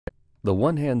The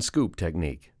one-hand scoop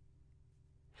technique.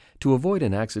 To avoid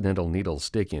an accidental needle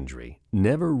stick injury,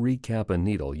 never recap a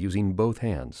needle using both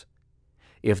hands.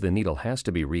 If the needle has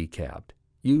to be recapped,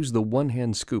 use the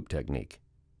one-hand scoop technique.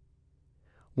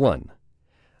 1.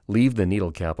 Leave the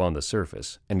needle cap on the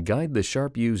surface and guide the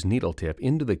sharp-used needle tip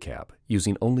into the cap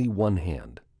using only one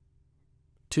hand.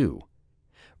 2.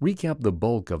 Recap the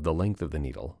bulk of the length of the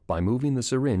needle by moving the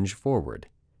syringe forward.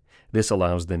 This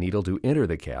allows the needle to enter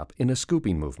the cap in a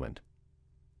scooping movement.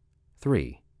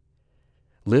 3.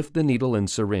 Lift the needle and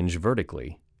syringe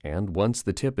vertically, and once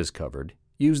the tip is covered,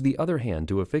 use the other hand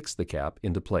to affix the cap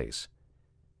into place.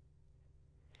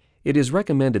 It is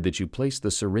recommended that you place the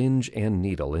syringe and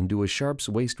needle into a sharps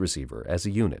waste receiver as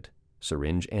a unit,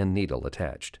 syringe and needle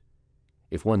attached.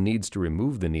 If one needs to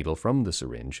remove the needle from the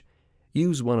syringe,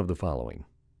 use one of the following.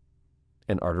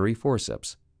 An artery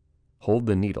forceps. Hold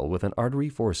the needle with an artery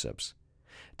forceps.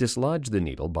 Dislodge the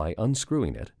needle by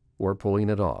unscrewing it or pulling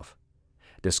it off.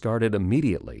 Discard it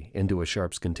immediately into a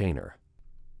sharps container.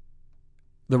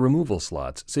 The removal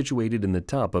slots situated in the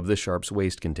top of the sharps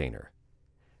waste container.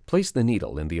 Place the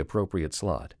needle in the appropriate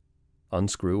slot.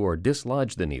 Unscrew or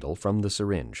dislodge the needle from the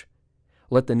syringe.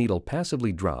 Let the needle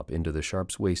passively drop into the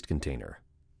sharps waste container.